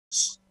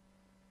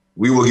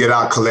we will get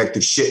our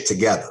collective shit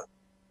together.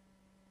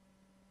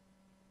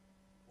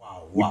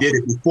 Wow. We did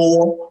it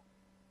before.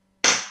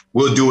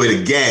 We'll do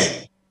it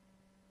again.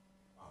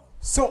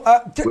 So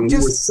when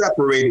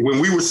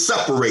we were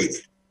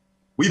separated,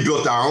 we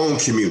built our own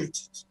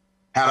communities,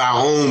 had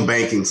our own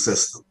banking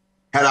system,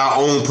 had our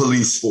own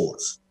police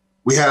force.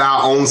 We had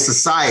our own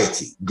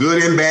society,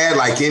 good and bad,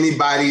 like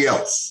anybody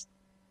else.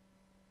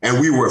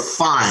 And we were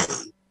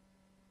fine.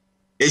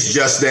 It's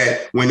just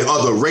that when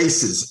other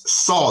races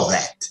saw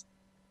that,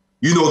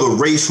 you know,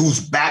 the race whose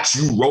backs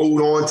you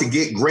rode on to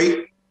get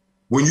great,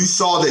 when you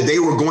saw that they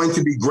were going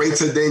to be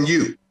greater than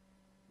you,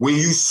 when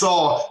you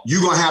saw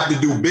you're going to have to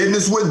do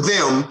business with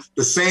them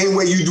the same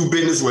way you do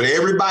business with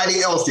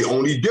everybody else, the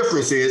only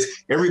difference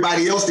is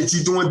everybody else that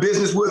you're doing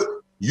business with,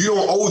 you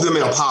don't owe them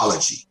an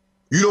apology.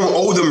 You don't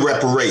owe them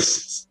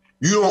reparations.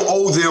 You don't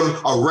owe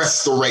them a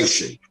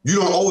restoration. You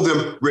don't owe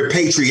them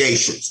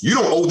repatriations. You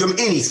don't owe them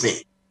anything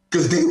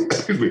because they,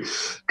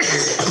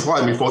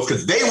 pardon me, folks,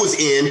 because they was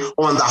in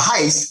on the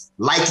heist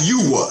like you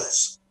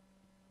was.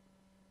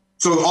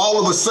 So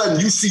all of a sudden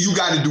you see you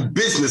got to do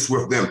business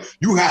with them.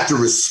 You have to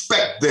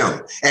respect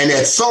them. And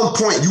at some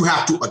point you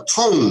have to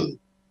atone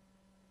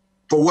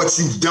for what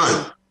you've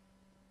done.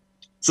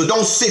 So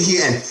don't sit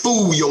here and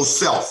fool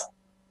yourself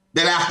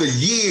that after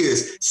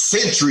years,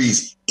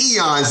 centuries,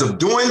 eons of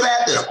doing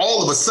that, that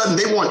all of a sudden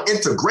they want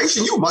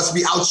integration. You must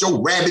be out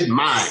your rabid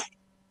mind.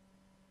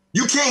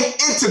 You can't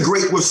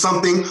integrate with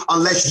something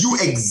unless you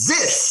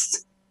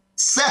exist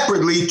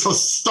separately to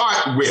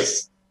start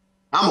with.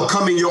 I'm gonna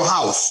come in your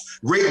house,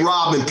 rape,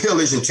 rob, and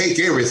pillage and take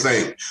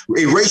everything,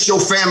 erase your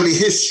family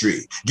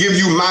history, give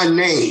you my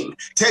name,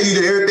 tell you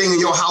that everything in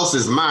your house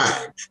is mine,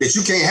 that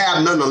you can't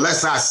have nothing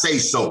unless I say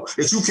so,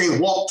 that you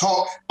can't walk,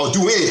 talk, or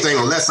do anything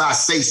unless I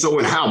say so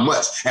and how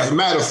much. As a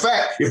matter of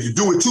fact, if you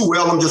do it too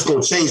well, I'm just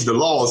gonna change the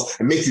laws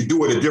and make you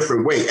do it a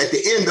different way. At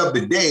the end of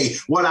the day,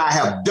 what I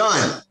have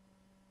done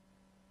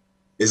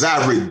is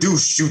I've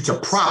reduced you to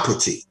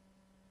property.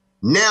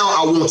 Now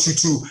I want you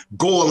to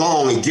go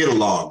along and get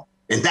along.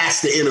 And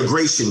that's the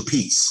integration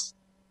piece.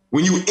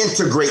 When you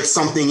integrate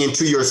something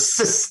into your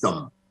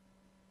system,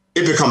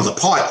 it becomes a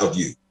part of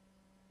you.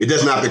 It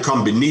does not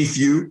become beneath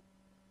you.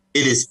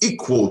 It is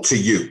equal to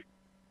you.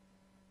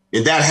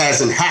 And that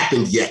hasn't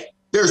happened yet.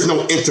 There's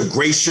no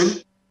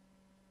integration.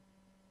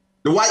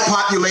 The white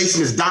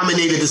population has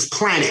dominated this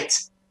planet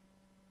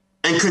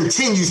and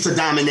continues to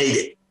dominate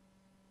it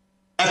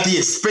at the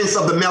expense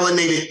of the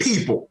melanated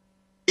people.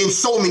 In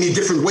so many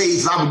different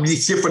ways, I would be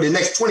here for the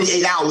next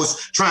 28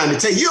 hours trying to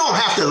tell you. You don't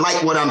have to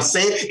like what I'm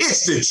saying.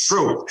 It's the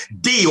truth.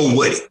 Deal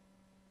with it.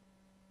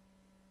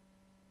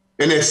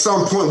 And at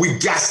some point, we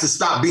got to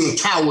stop being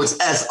cowards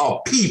as a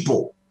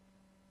people.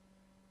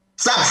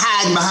 Stop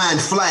hiding behind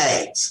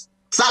flags.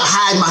 Stop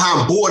hiding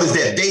behind borders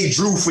that they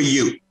drew for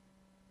you.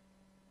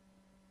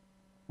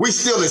 We're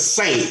still the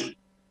same.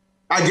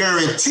 I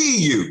guarantee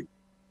you,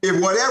 if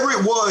whatever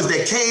it was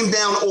that came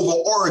down over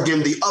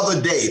Oregon the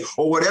other day,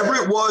 or whatever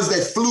it was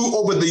that flew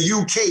over the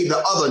UK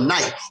the other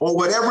night, or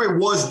whatever it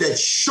was that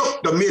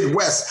shook the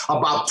Midwest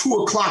about 2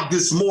 o'clock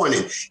this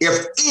morning,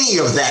 if any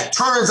of that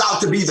turns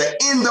out to be the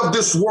end of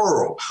this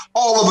world,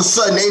 all of a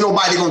sudden ain't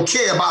nobody gonna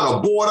care about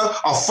a border,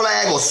 a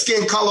flag, or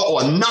skin color,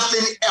 or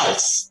nothing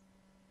else.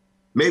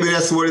 Maybe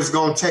that's what it's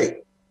gonna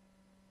take.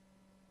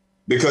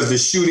 Because the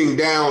shooting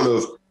down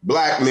of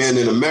Black men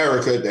in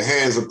America at the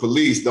hands of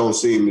police don't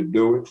seem to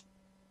do it.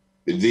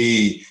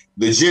 The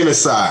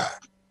genocide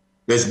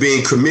that's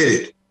being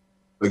committed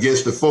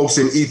against the folks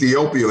in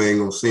Ethiopia ain't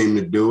gonna seem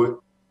to do it.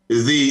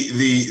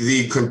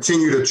 The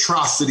continued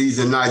atrocities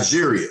in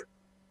Nigeria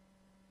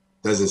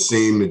doesn't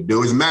seem to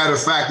do it. As a matter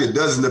of fact, it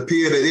doesn't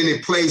appear that any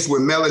place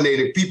where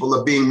melanated people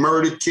are being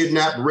murdered,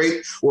 kidnapped,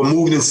 raped, or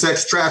moved in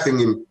sex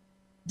trafficking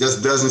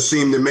just doesn't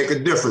seem to make a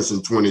difference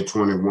in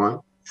 2021.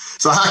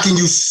 So how can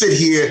you sit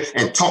here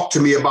and talk to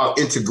me about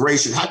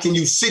integration? How can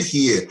you sit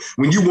here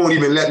when you won't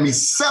even let me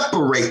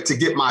separate to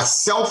get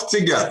myself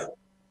together?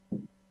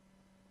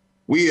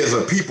 We as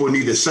a people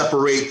need to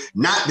separate,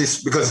 not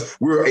this because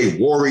we're a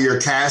warrior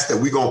caste that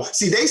we're going to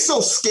see. They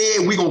so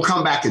scared we're going to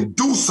come back and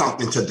do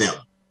something to them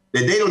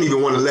that they don't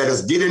even want to let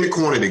us get in the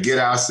corner to get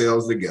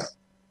ourselves together.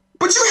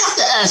 But you have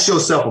to ask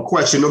yourself a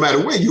question, no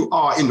matter where you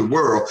are in the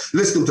world,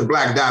 listening to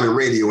Black Diamond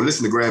Radio and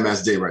listening to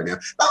Grandmaster Jay right now.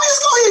 Now, let's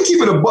go ahead and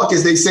keep it a buck,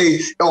 as they say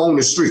on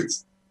the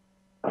streets.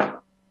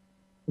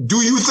 Do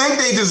you think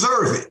they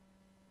deserve it?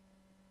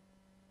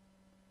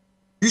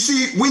 You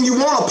see, when you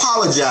won't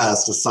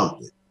apologize for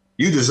something,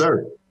 you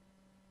deserve it.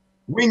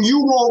 When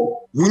you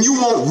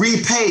won't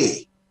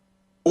repay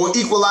or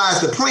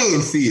equalize the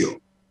playing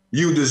field,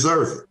 you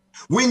deserve it.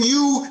 When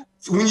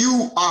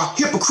you are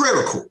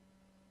hypocritical,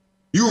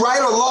 you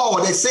write a law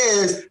that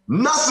says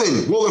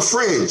nothing will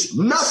infringe,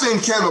 nothing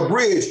can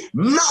abridge,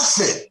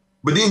 nothing.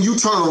 But then you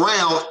turn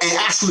around and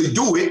actually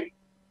do it.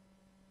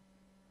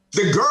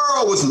 The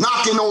girl was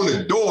knocking on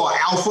the door,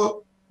 Alpha,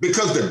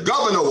 because the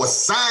governor was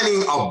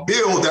signing a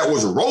bill that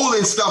was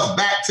rolling stuff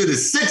back to the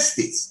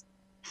 60s.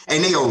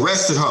 And they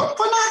arrested her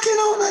for knocking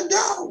on the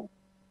door.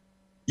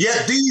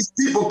 Yet these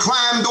people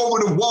climbed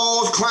over the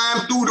walls,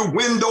 climbed through through the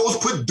windows,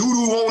 put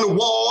doo-doo on the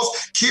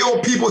walls,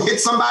 killed people, hit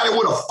somebody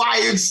with a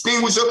fire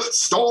extinguisher,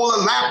 stole a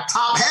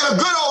laptop, had a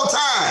good old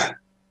time.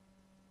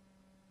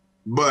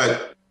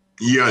 But,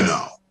 do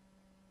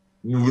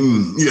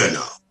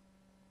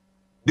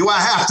I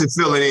have to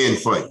fill it in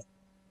for you?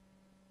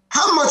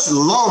 How much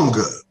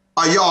longer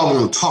are y'all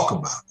going to talk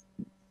about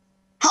it?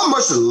 How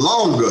much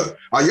longer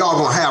are y'all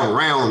going to have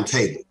round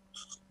tables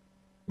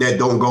that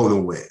don't go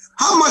nowhere?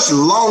 How much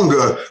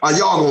longer are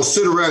y'all going to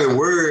sit around and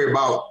worry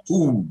about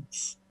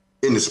who's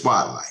in the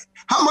spotlight?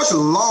 How much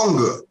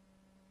longer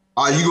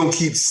are you going to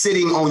keep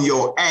sitting on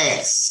your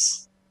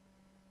ass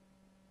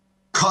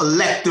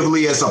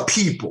collectively as a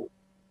people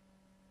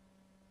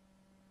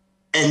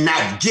and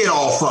not get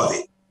off of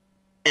it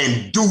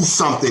and do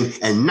something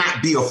and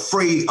not be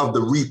afraid of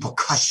the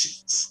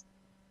repercussions?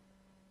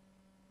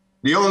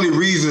 The only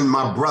reason,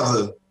 my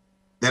brother,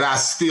 that I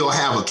still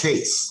have a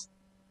case,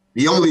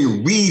 the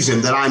only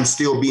reason that I'm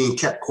still being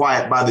kept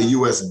quiet by the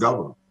U.S.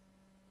 government,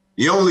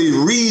 the only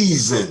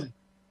reason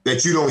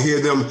that you don't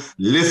hear them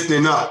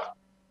lifting up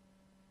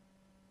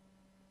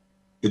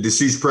the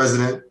deceased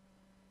president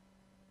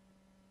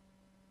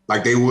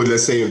like they would,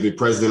 let's say, if the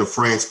president of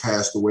France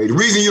passed away, the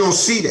reason you don't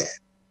see that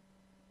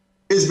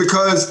is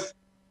because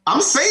I'm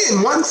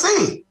saying one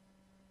thing,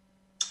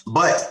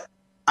 but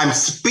I'm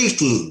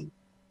speaking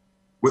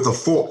with a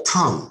forked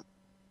tongue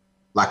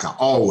like I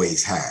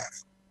always have.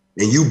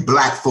 And you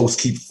black folks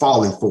keep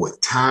falling for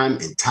it time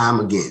and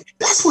time again.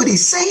 That's what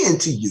he's saying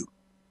to you.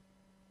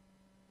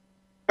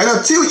 And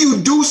until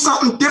you do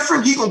something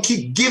different, he's going to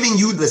keep giving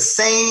you the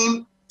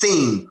same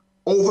thing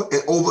over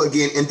and over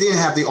again, and then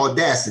have the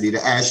audacity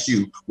to ask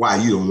you why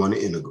you don't want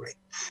to integrate.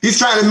 He's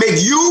trying to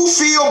make you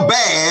feel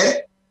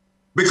bad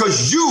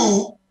because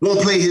you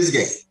won't play his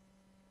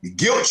game.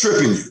 Guilt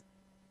tripping you.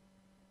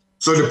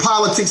 So the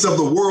politics of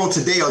the world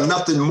today are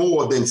nothing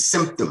more than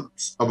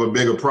symptoms of a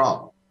bigger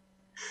problem.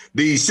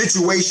 The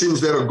situations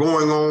that are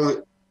going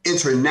on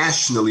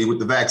internationally with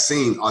the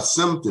vaccine are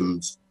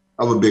symptoms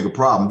of a bigger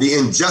problem. The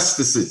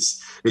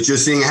injustices that you're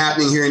seeing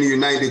happening here in the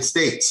United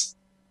States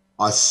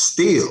are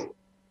still,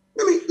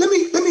 let me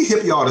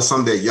hip y'all to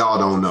something that y'all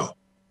don't know.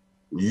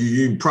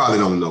 You probably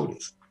don't know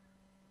this.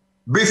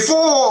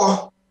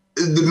 Before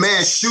the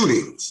mass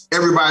shootings,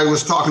 everybody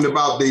was talking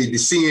about the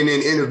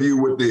CNN interview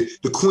with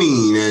the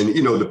queen and,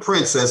 the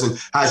princess, and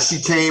how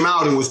she came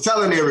out and was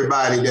telling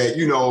everybody that,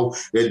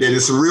 that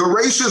there's some real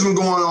racism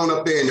going on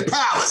up there in the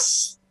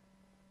palace.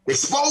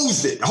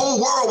 Exposed it. The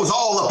whole world was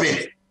all up in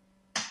it.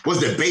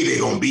 Was the baby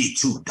gonna be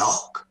too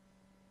dark?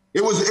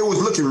 It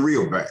was looking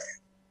real bad.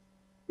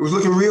 It was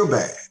looking real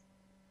bad.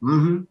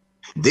 Mm-hmm.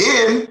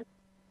 Then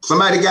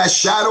somebody got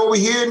shot over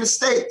here in the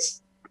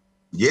States.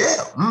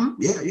 Yeah.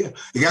 You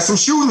got some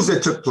shootings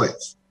that took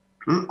place.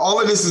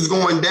 All of this is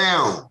going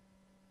down.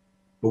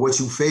 But what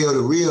you fail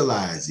to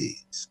realize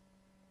is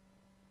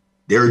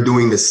they're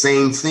doing the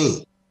same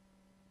thing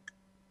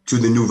to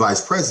the new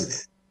vice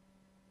president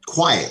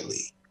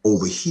quietly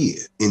over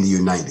here in the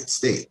United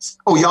States.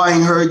 Oh, y'all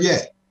ain't heard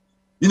yet.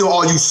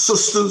 All you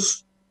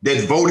sisters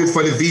that voted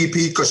for the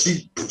VP because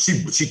she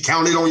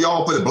counted on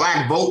y'all for the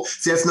black vote.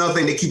 See, that's another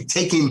thing. They keep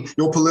taking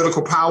your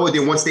political power.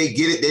 Then once they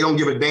get it, they don't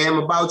give a damn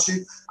about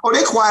you. Oh,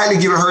 they quietly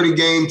giving her the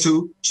game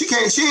too. She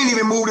ain't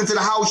even moved into the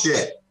house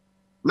yet.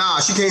 Nah,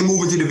 she can't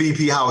move into the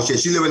VP house yet.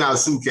 She living out a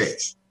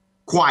suitcase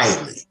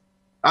quietly.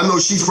 I know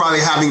she's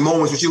probably having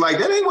moments where she's like,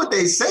 that ain't what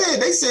they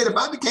said. They said if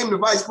I became the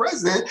vice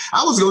president,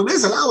 I was going to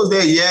listen. I was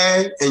there,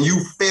 yeah. And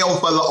you fell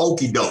for the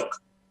okie doke.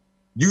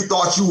 You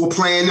thought you were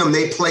playing them.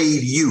 They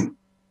played you.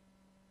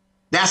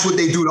 That's what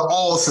they do to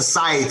all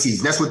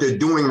societies. That's what they're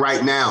doing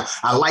right now.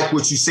 I like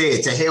what you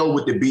said. To hell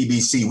with the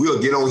BBC.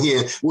 We'll get on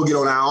here. We'll get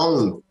on our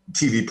own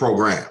TV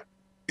program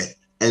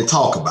and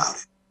talk about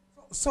it.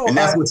 And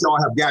that's what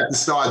y'all have got to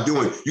start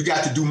doing. You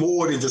got to do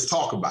more than just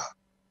talk about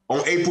it.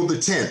 On April the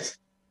 10th,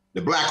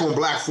 the Black on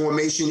Black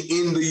formation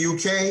in the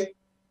UK.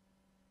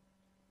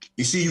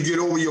 You see, you get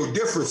over your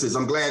differences.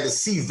 I'm glad to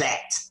see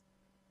that.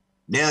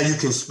 Now you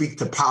can speak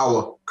to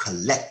power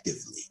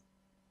collectively.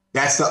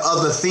 That's the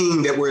other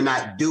thing that we're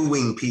not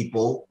doing,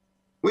 people.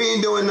 We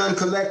ain't doing none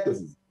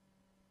collectively.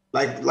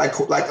 Like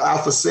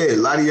Alpha said, a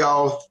lot of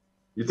y'all,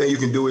 you think you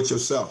can do it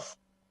yourself.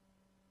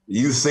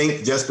 You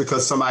think just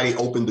because somebody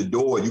opened the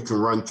door, you can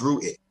run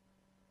through it.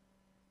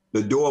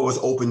 The door was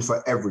open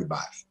for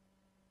everybody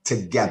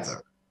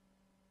together.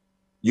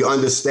 You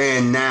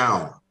understand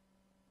now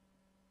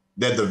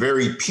that the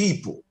very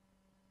people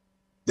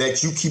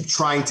that you keep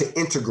trying to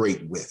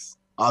integrate with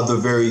are the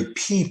very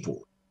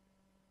people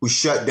who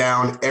shut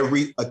down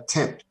every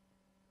attempt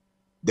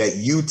that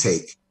you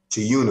take to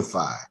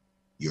unify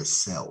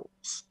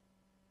yourselves.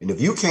 And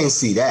if you can't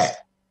see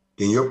that,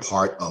 then you're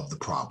part of the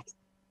problem.